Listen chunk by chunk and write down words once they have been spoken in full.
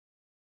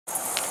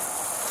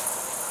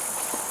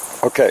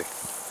Okay,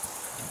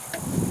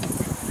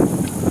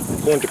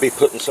 I'm going to be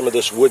putting some of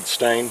this wood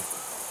stain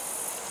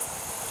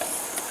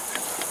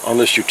on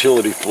this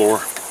utility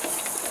floor,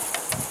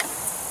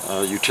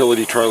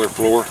 utility trailer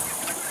floor,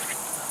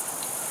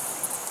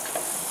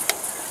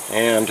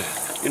 and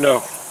you know,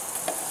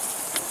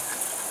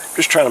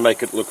 just trying to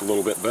make it look a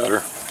little bit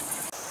better.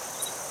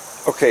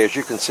 Okay, as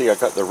you can see, I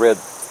got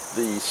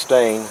the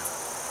stain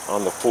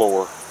on the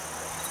floor,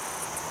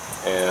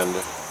 and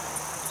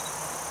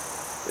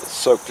it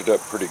soaked it up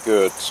pretty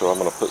good, so I'm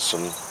going to put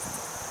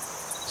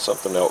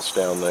something else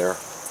down there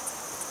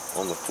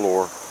on the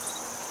floor.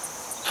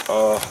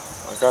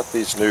 I got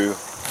these new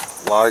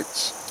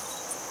lights,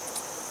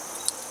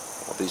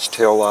 these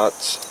tail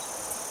lights,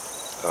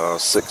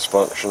 6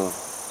 function.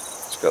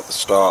 It's got the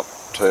stop,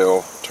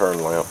 tail,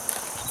 turn lamp,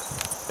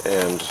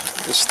 and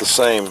it's the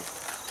same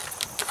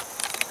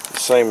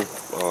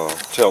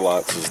tail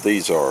lights as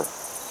these are.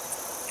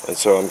 And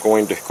so I'm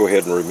going to go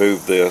ahead and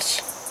remove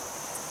this.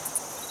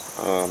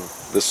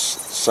 This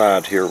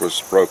side here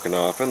was broken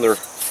off, and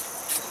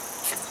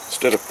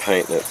instead of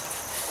painting it,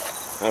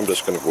 I'm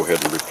just going to go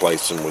ahead and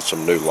replace them with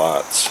some new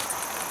lights.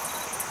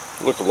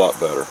 Look a lot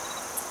better.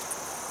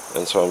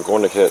 And so I'm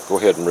going to go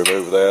ahead and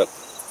remove that.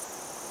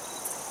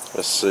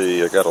 Let's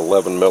see, I got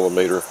 11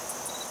 millimeter.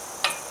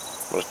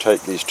 I'm going to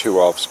take these two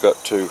off. It's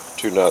got two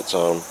nuts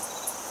on them,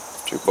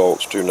 2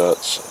 bolts, 2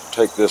 nuts.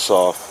 Take this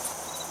off,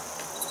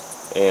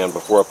 and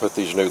before I put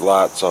these new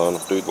lights on,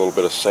 do a little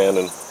bit of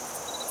sanding,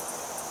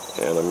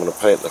 and I'm going to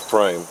paint the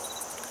frame.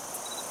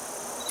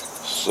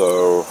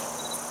 So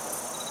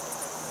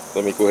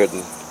let me go ahead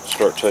and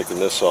start taking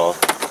this off.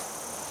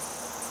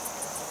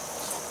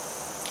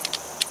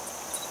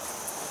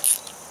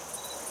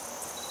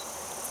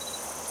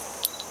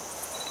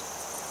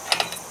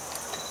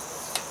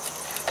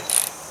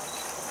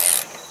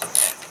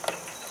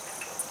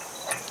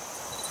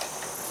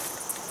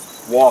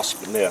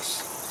 Wasp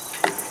nest.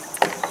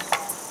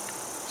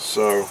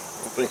 So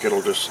I think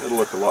it'll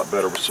look a lot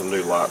better with some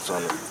new lights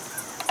on it.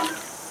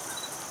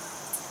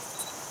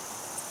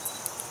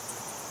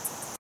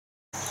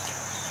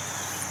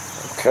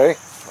 Okay,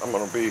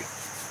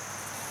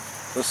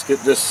 let's get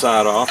this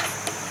side off.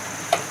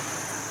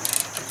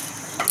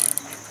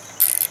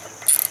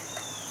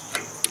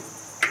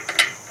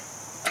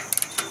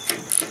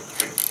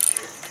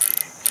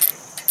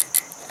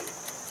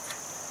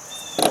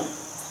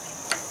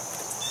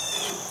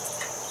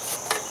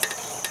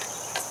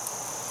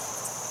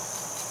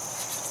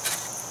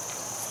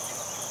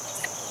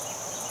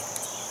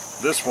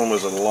 This one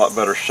was in a lot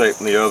better shape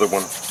than the other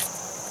one.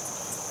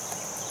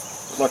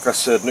 Like I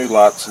said, new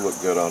lights look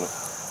good on it.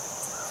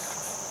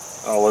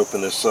 I'll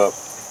open this up,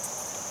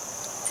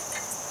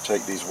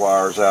 take these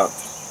wires out.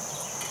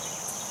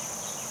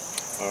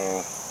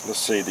 Let's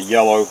see, the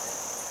yellow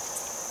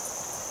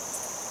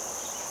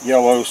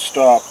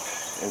stop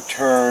and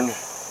turn,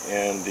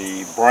 and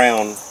the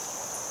brown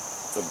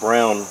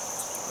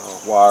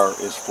wire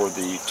is for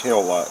the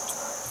tail light.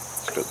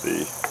 It's got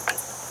the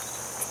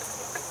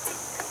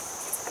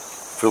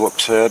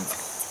Phillips head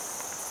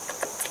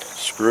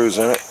screws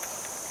in it.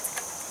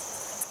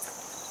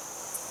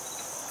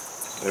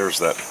 There's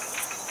that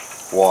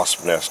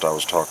wasp nest I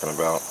was talking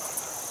about.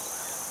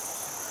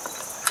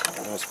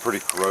 And it's pretty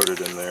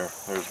corroded in there.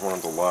 There's one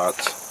of the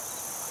lights.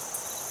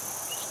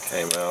 Just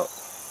came out.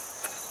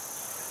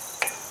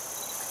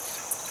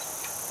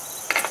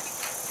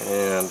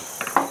 And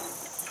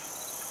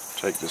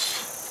take this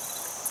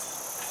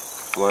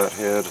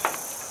flathead.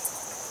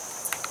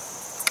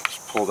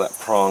 Just pull that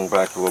prong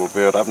back a little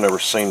bit. I've never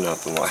seen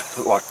nothing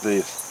like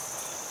this.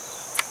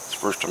 It's the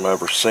first time I've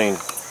ever seen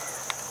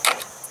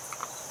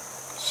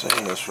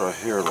this right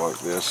here like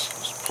this.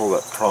 Just pull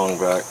that prong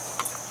back.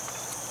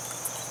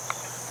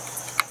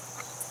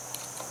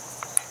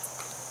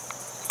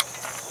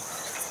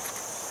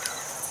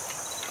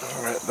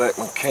 Alright, that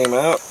one came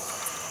out.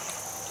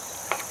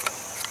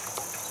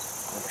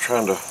 I'm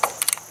trying to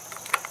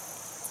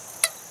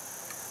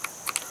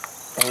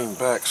lean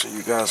back so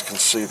you guys can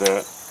see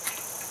that.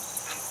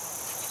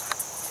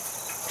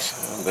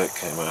 So that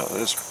came out.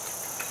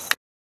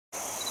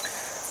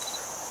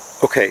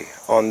 Okay,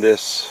 on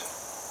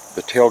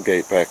the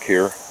tailgate back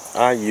here,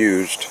 I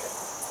used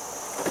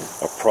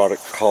a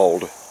product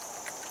called,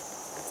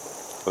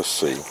 let's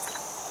see,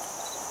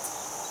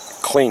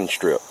 Clean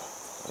Strip.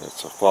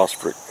 It's a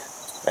phosphoric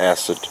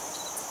acid.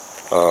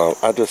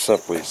 I just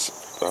simply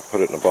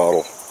put it in a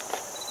bottle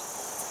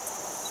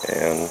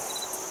and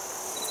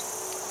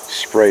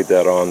sprayed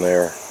that on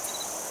there.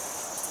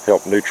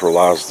 Helped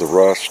neutralize the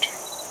rust.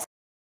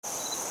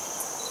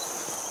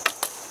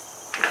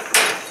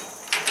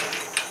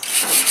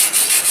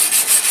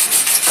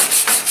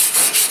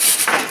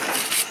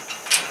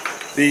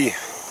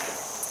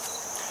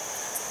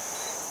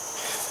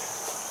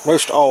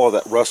 Most all of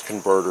that rust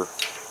converter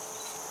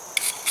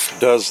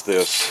does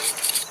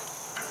this.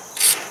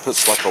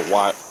 Puts like a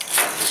white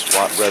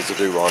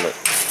residue on it.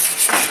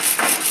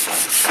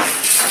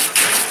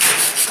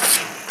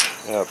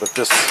 Yeah, but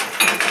this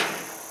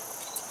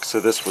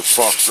was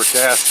phosphoric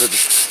acid,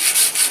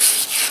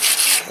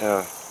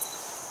 Now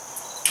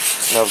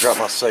I've got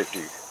my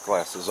safety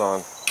glasses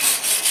on.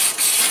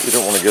 You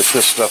don't want to get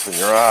this stuff in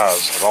your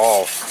eyes at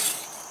all.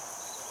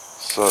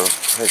 So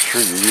make sure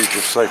you use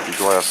your safety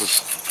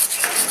glasses.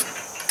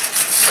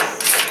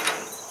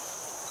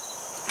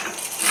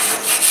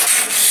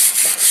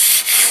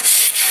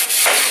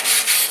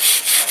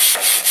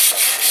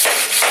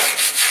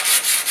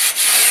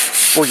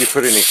 Before you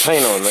put any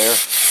paint on there,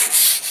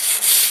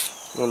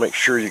 you want to make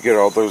sure you get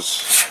all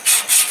those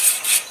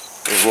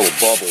little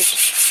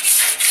bubbles.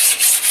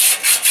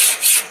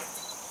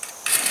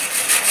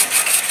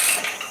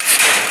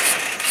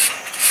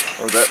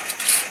 Or that,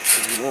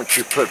 once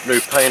you put new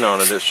paint on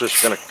it, it's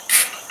just going to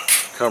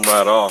come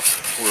right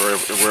off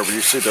wherever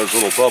you see those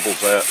little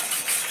bubbles at.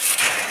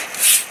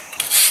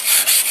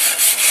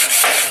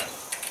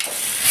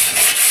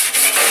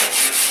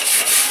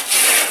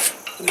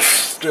 This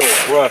steel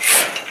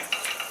brush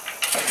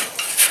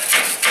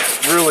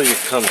really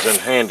comes in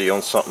handy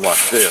on something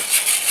like this.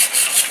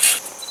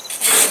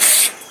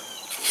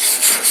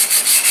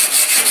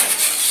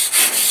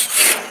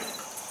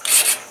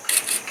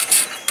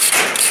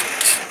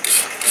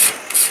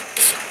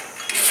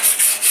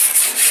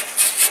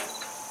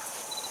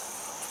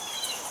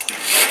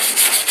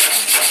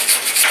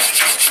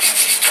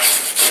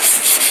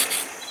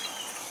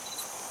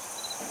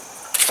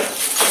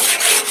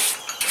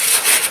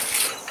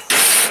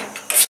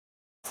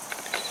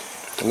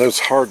 And those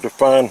hard to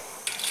find,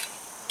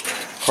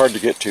 hard to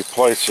get to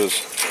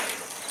places,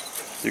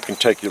 you can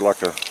take you like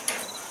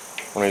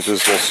one of these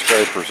little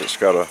scrapers. It's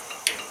got a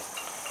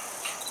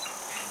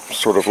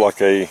sort of like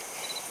a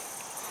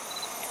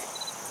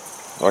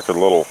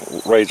little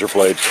razor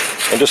blade,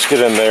 and just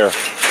get in there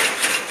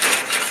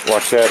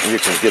like that, and you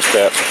can get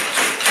that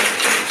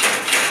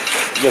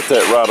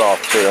right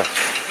off there,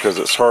 because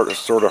it's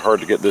sort of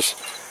hard to get this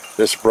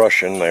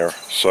brush in there.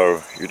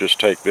 So you just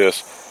take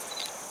this.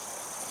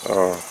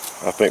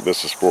 I think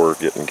this is for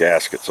getting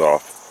gaskets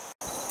off.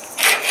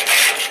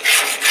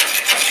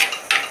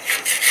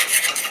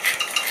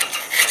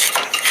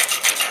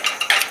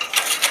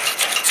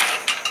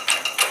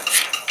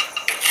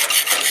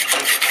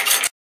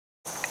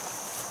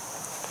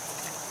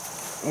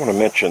 I want to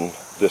mention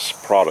this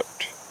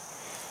product,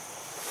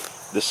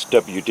 this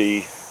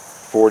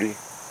WD-40.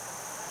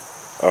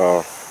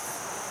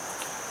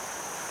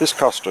 This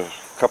cost a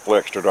couple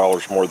extra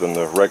dollars more than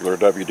the regular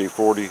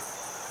WD-40.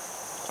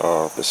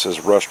 This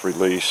is rust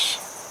release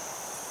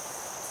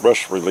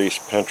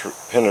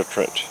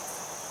penetrant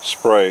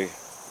spray,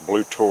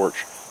 blue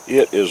torch.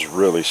 It is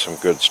really some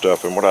good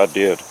stuff, and what I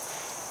did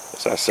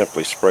is I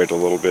simply sprayed a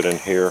little bit in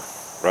here,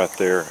 right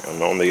there,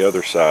 and on the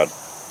other side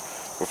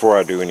before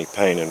I do any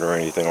painting or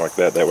anything like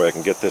that. That way I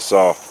can get this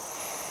off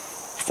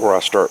before I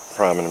start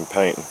priming and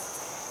painting.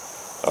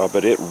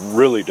 But it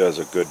really does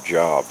a good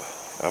job.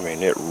 I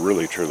mean, it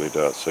really truly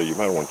does. So you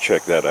might want to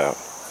check that out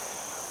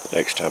the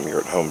next time you're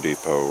at Home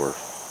Depot, or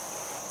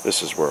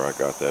this is where I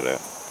got that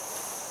at.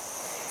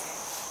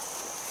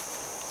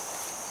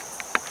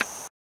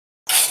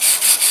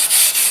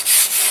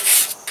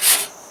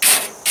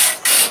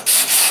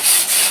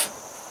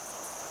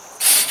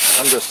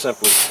 I'm just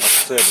simply, like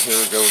I said, here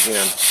we go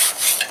again.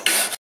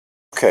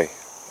 Okay,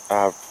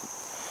 I've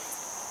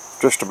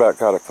just about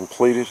got it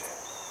completed.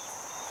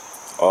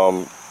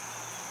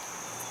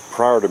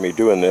 Prior to me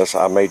doing this,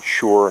 I made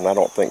sure, and I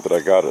don't think that I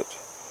got it,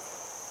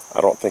 I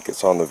don't think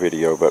it's on the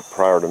video, but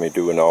prior to me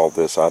doing all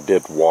this, I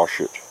did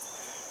wash it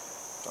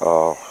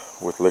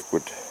with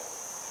liquid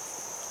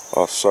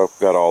soap,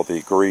 got all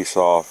the grease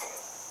off,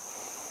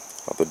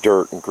 the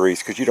dirt and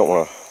grease, because you don't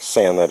want to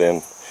sand that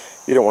in.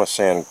 You don't want to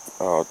sand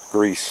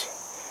grease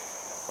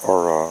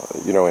or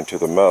into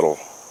the metal.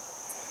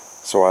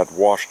 So I'd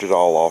washed it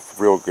all off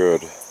real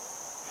good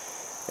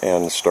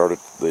and started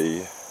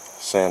the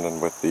sanding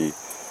with the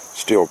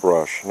steel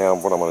brush. Now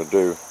what I'm going to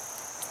do,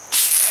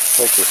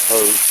 take this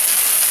hose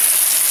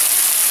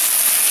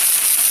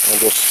and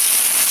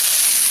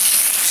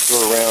just go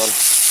around.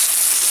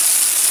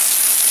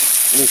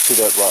 You see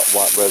that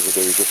white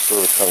residue just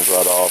sort of comes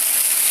right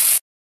off.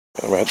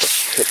 I'm going to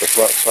hit the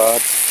front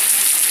side.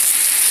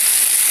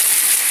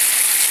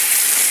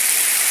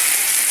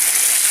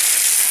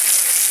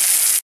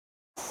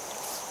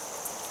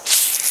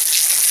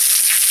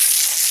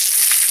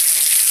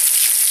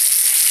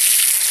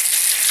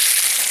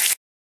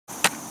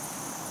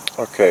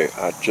 Okay,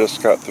 I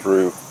just got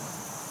through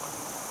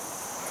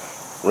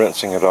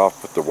rinsing it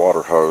off with the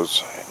water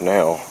hose.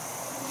 Now,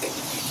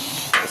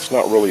 it's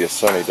not really a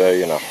sunny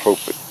day, and I hope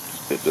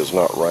it does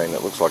not rain.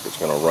 It looks like it's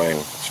going to rain.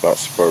 It's not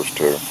supposed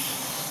to.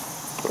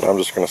 But I'm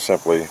just going to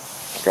simply,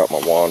 got my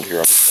wand here,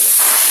 I'm just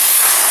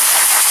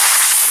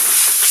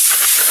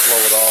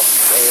going to blow it off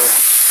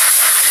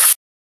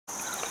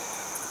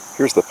there.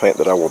 Here's the paint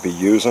that I will be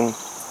using.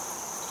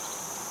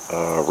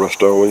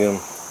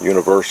 Rustoleum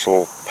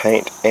Universal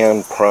Paint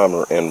and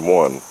Primer in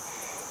one.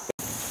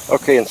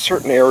 Okay, in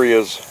certain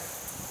areas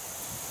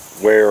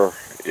where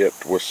it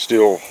was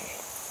still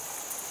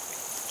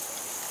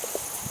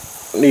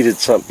needed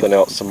something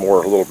else, a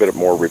little bit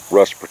more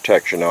rust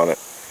protection on it,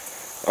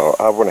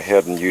 I went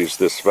ahead and used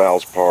this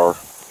Valspar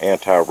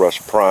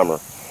anti-rust primer.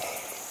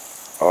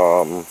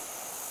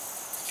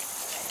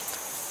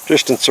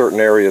 Just in certain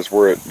areas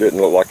where it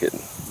didn't look like it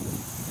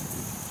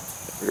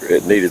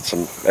needed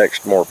some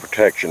more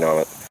protection on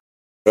it.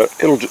 But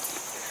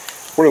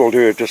what it'll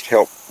do is just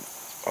help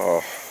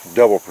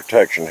double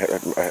protection,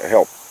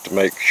 help to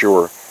make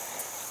sure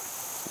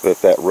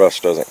that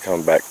rust doesn't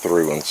come back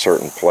through in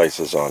certain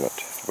places on it.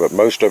 But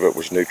most of it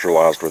was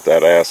neutralized with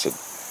that acid.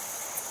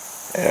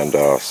 And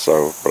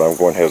but I'm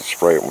going ahead and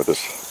spray it with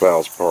this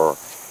Valspar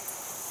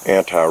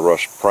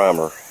anti-rust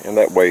primer, and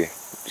that way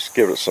just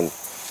give it a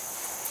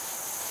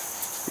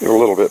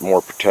little bit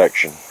more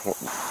protection.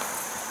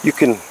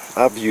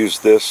 I've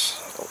used this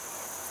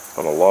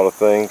on a lot of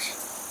things.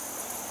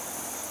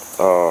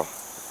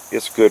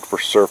 It's good for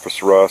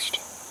surface rust,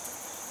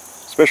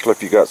 especially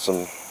if you got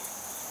some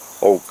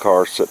old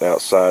cars sitting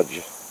outside.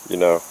 You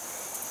know,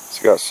 it's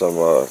got some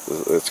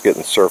it's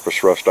getting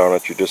surface rust on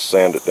it. You just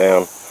sand it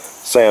down,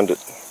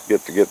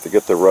 get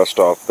the rust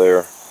off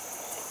there,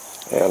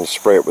 and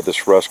spray it with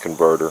this rust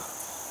converter.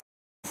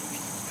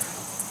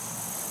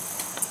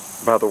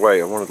 By the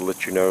way, I wanted to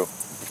let you know,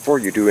 before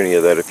you do any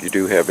of that, if you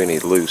do have any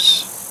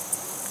loose,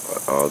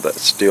 that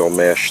steel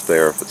mesh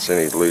there, if it's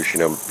any loose, you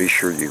know, be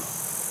sure you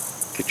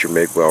get your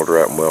MIG welder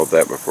out and weld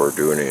that before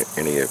doing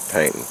any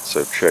painting.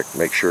 So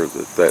make sure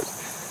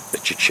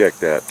that you check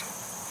that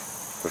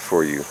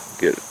before you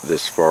get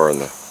this far in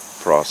the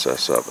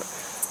process of it.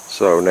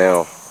 So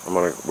now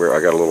I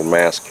got a little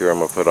mask here I'm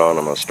gonna put on.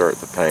 I'm gonna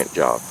start the paint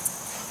job.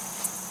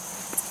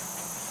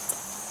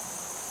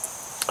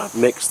 I've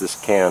mixed this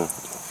can,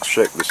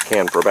 shake this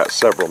can for about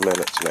several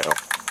minutes now,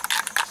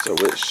 so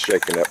it's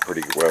shaking up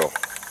pretty well.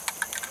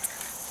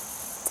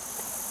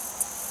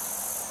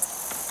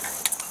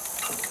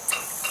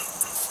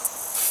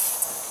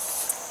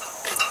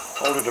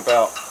 Hold it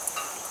about,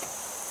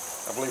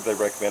 I believe they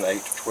recommend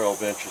 8 to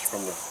 12 inches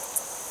from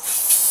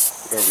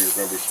whatever you're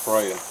going to be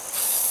spraying.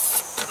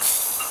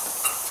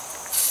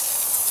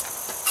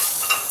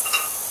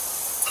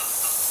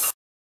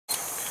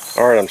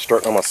 Alright, I'm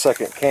starting on my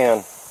second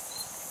can,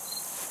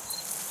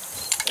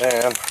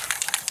 and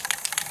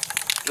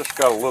just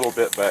got a little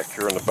bit back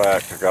here in the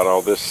back. I got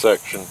all this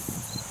section,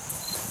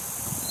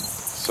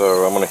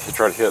 so I'm going to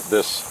try to hit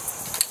this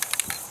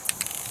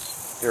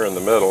here in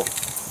the middle.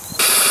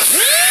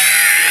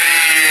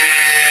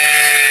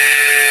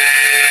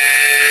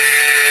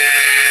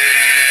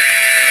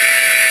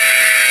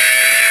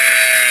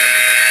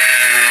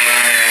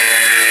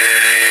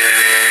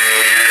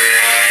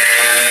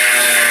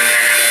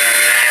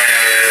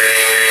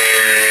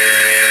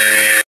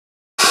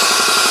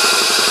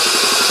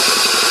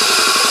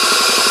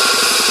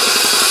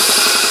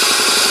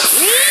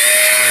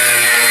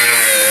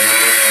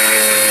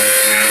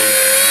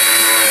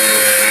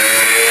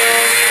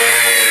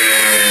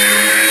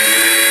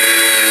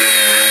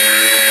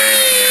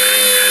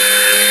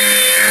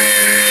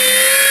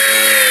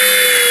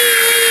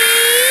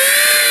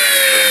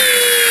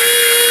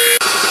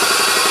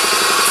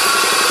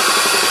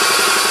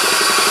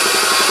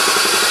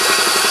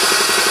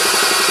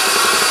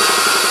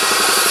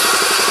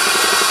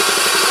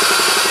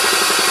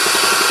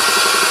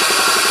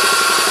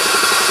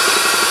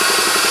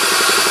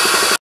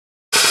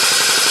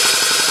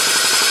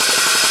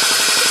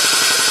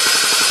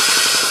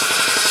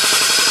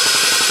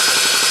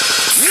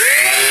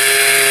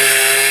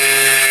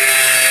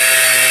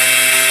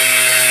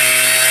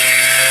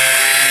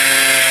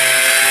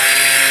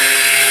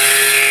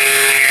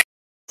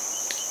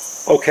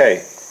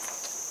 Okay,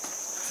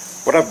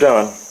 what I've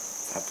done,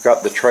 I've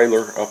got the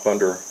trailer up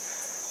under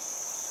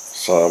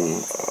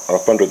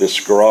this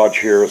garage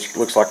here. It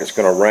looks like it's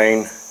going to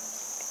rain,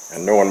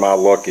 and knowing my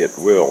luck, it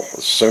will.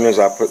 As soon as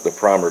I put the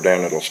primer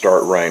down, it'll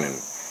start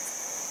raining.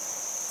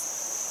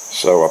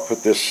 So I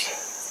put this,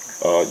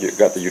 you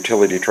got the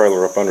utility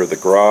trailer up under the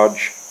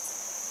garage.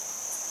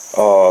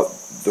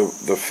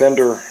 The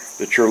fender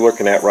that you're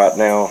looking at right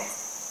now,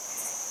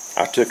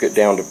 I took it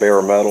down to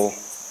bare metal.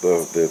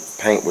 The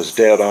paint was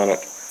dead on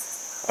it.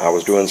 I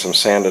was doing some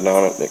sanding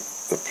on it.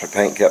 The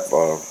paint kept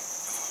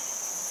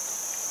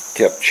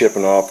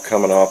chipping off,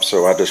 coming off,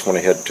 so I just went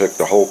ahead and took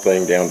the whole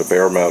thing down to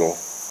bare metal.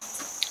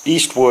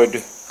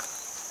 Eastwood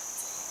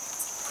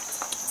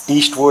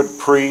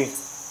PRE.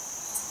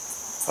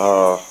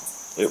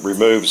 It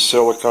removes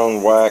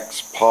silicone,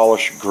 wax,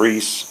 polish,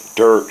 grease,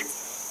 dirt.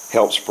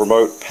 Helps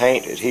promote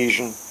paint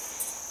adhesion.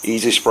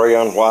 Easy spray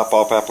on, wipe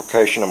off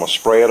application. I'm going to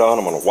spray it on.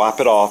 I'm going to wipe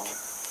it off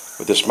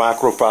with this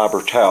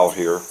microfiber towel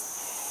here,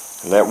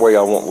 and that way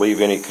I won't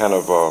leave any kind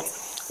of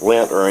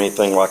lint or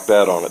anything like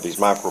that on it. These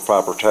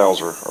microfiber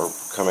towels are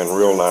come in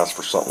real nice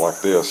for something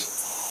like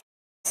this.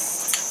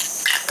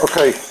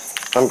 Okay,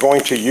 I'm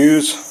going to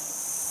use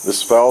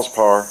this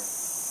Valspar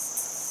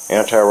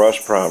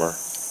anti-rust primer.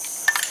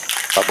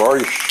 I've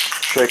already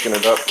shaken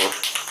it up for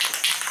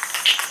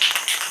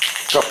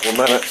a couple of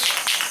minutes,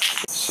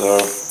 so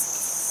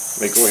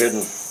let me go ahead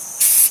and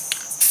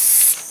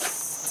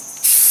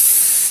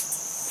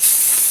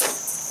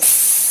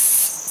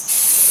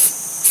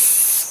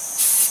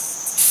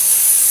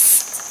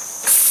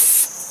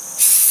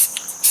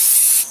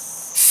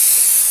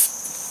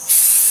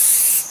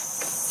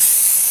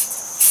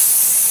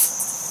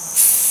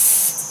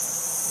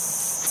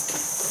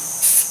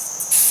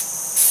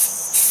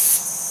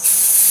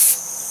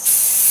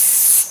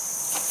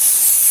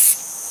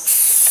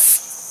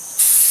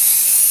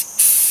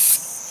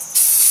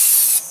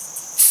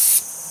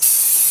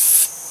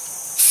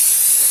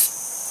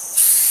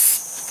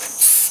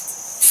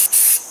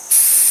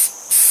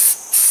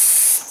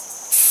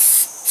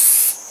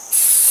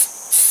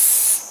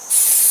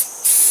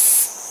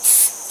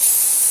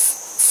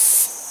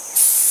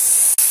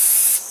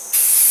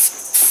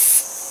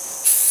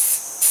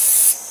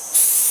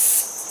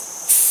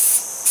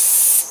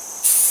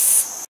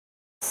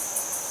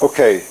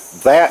Okay,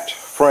 that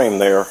frame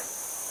there,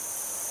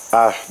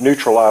 I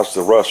neutralized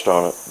the rust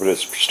on it, but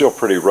it's still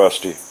pretty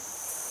rusty.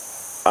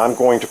 I'm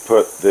going to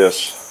put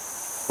this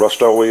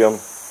Rustoleum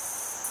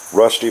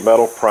rusty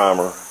metal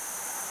primer,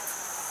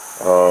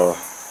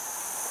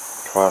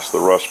 twice the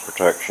rust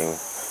protection,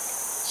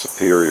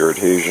 superior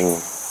adhesion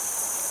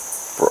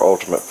for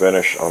ultimate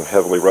finish on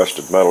heavily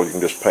rusted metal. You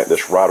can just paint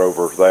this right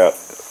over that.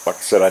 Like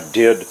I said, I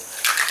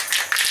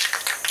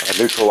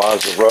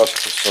neutralized the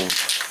rust with some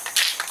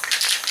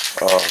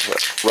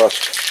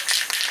rust.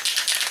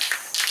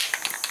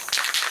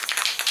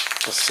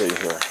 Let's see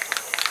here.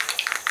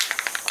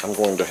 I'm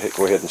going to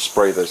go ahead and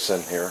spray this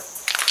in here.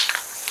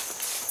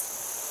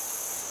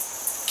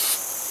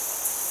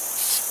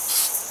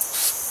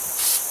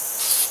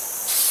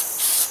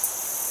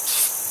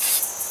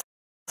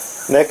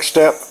 Next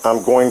step,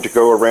 I'm going to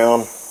go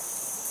around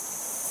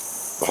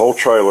the whole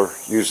trailer,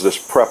 use this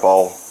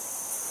Prep-All.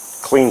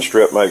 Clean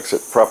Strip makes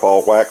it.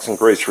 Prep-All wax and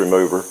grease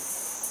remover.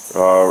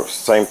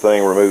 Same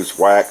thing, removes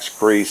wax,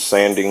 grease,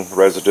 sanding,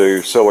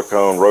 residue,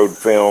 silicone, road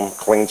film,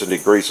 cleans and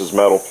degreases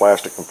metal,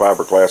 plastic, and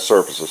fiberglass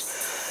surfaces.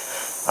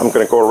 I'm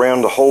going to go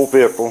around the whole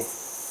vehicle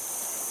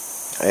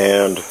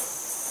and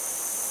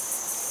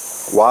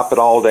wipe it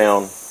all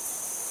down,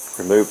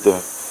 remove the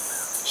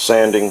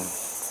sanding,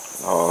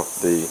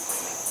 the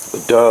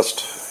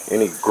dust,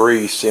 any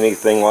grease,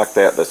 anything like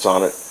that that's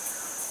on it,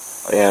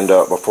 and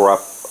before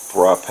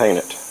I paint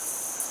it.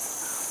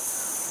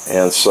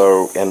 And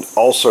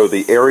also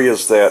the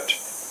areas that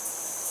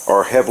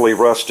are heavily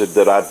rusted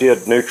that I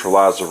did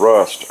neutralize the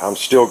rust, I'm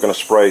still going to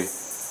spray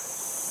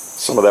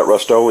some of that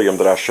Rust-Oleum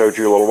that I showed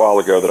you a little while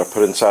ago that I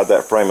put inside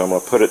that frame. I'm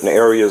going to put it in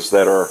areas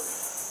that are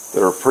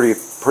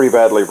pretty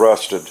badly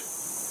rusted,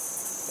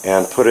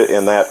 and put it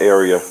in that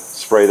area.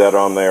 Spray that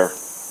on there.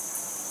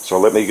 So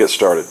let me get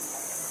started.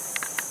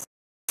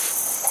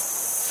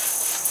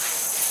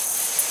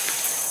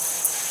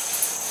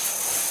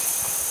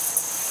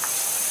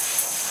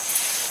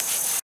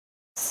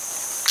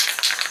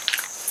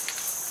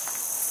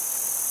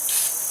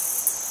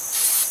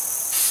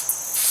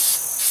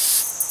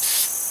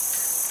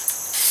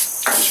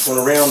 Just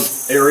going around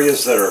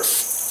areas that are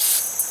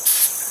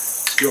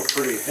still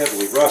pretty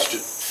heavily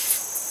rusted.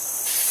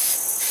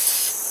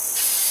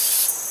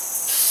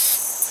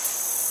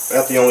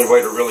 About the only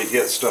way to really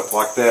get stuff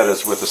like that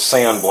is with a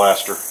sand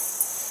blaster.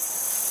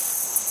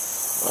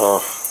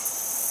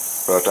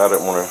 But I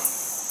didn't want to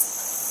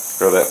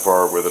go that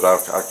far with it. I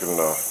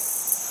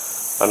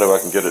know I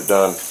can get it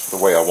done the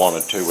way I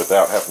wanted to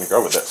without having to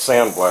go with that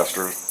sand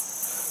blaster.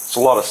 It's a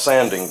lot of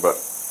sanding, but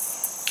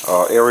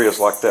areas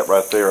like that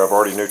right there, I've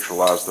already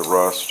neutralized the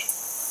rust,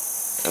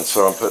 and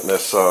so I'm putting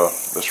this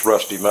this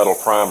rusty metal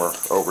primer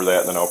over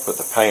that, and then I'll put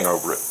the paint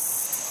over it.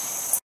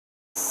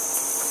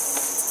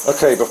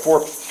 Okay,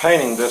 before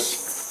painting this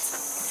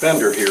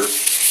fender here,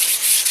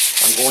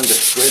 I'm going to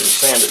go ahead and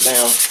sand it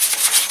down,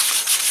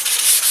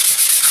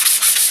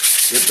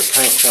 give the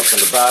paint something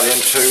to bite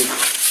into.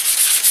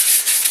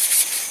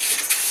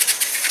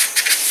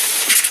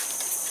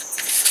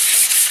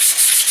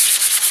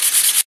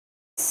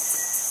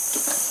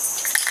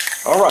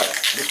 Alright,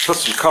 let's put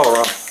some color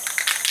on.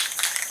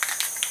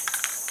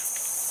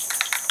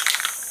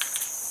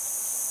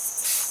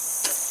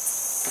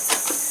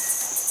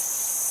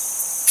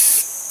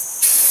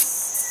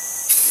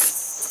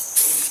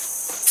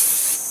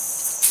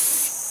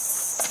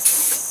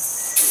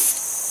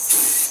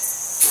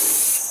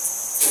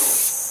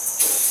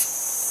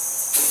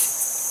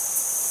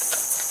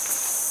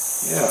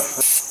 Yeah,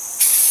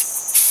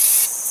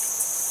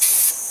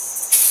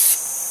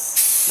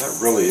 that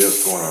really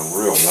is going on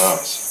real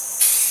nice.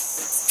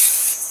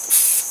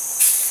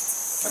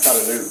 I got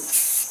a new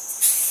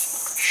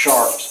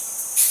sharp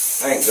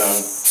paint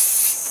gun,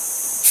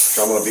 which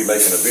I'm going to be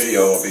making a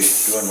video. I'll be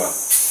doing my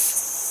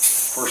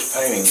first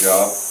painting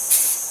job.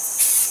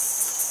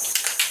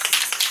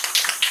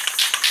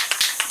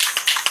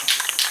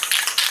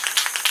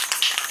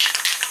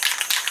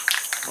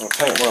 I'm going to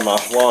paint one of my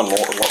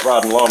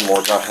riding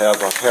lawnmowers I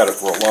have. I've had it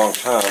for a long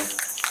time,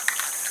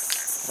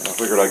 and I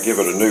figured I'd give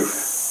it a new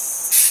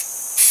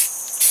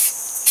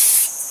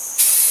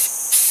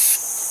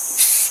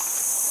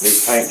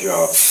paint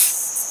job.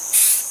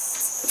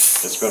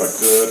 It's been a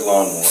good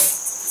lawnmower.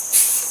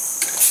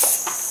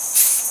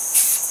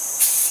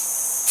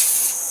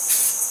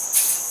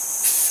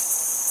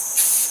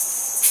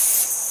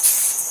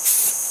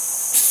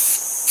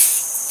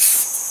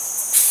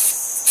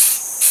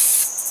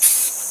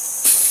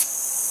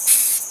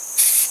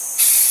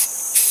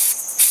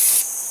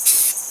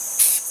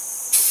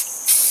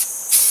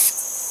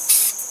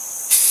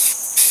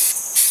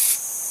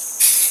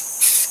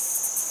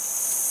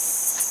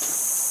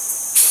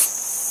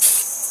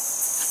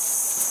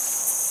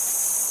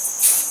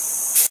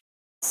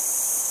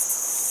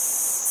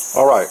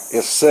 Alright,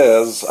 it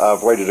says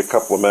I've waited a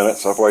couple of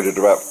minutes. I've waited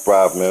about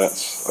 5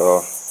 minutes,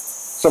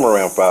 somewhere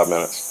around 5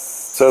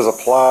 minutes. It says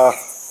apply,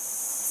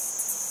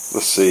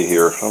 let's see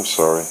here, I'm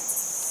sorry.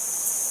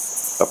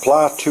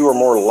 Apply 2 or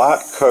more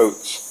light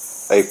coats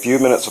a few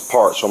minutes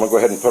apart. So I'm going to go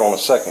ahead and put on a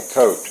second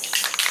coat.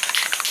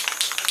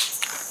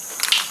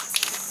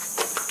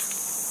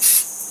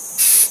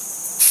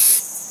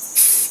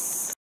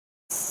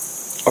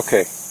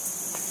 Okay,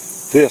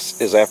 this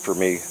is after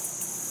me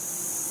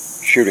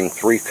shooting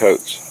 3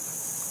 coats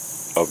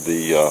of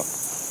the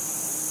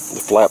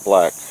flat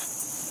black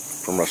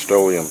from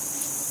Rustoleum.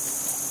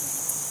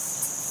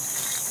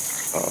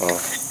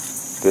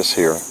 This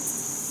here.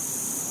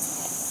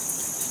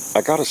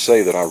 I gotta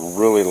say that I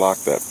really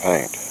like that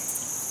paint.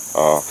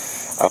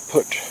 I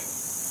put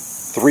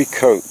 3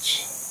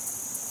 coats,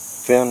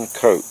 thin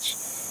coats,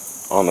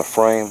 on the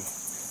frame,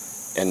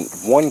 and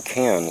 1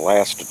 can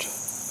lasted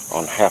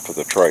on half of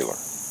the trailer,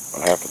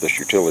 on half of this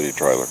utility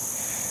trailer.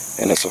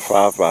 And it's a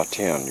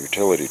 5x10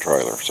 utility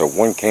trailer. So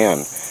 1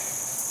 can,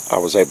 I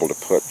was able to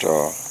put,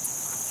 well,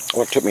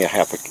 it took me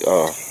a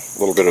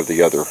little bit of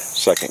the other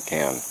second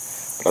can,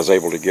 but I was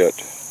able to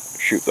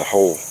shoot the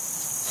whole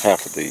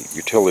half of the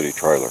utility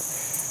trailer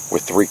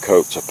with 3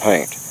 coats of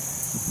paint.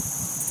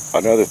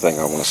 Another thing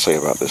I want to say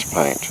about this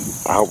paint,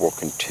 I will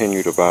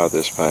continue to buy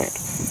this paint.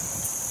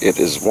 It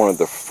is one of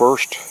the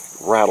first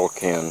rattle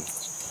cans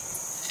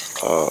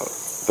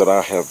that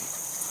I have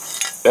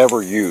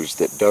ever used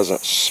that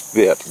doesn't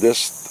spit.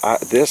 This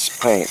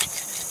paint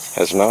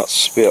has not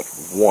spit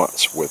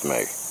once with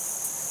me.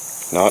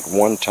 Not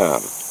one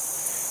time.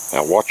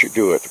 Now watch it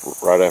do it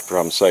right after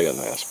I'm saying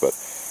this, but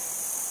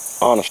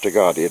honest to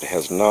God, it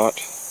has not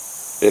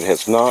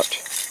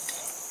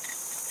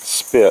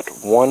spit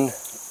one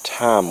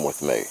time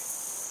with me.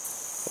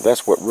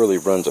 That's what really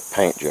runs a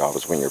paint job,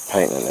 is when you're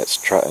painting and it's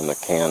in the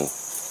can.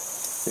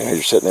 You know,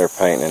 you're sitting there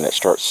painting and it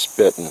starts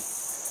spitting.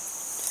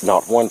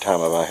 Not one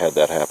time have I had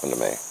that happen to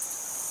me.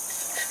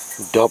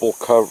 Double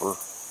cover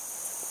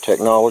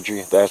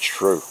technology, that's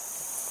true.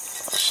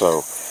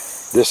 So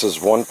this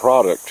is one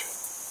product,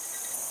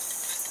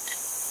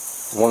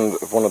 one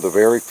of the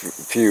very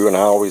few, and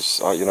I always,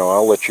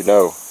 I'll let you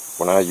know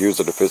when I use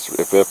it.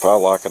 If I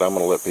like it, I'm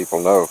going to let people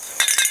know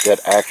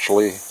that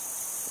actually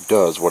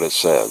does what it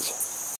says.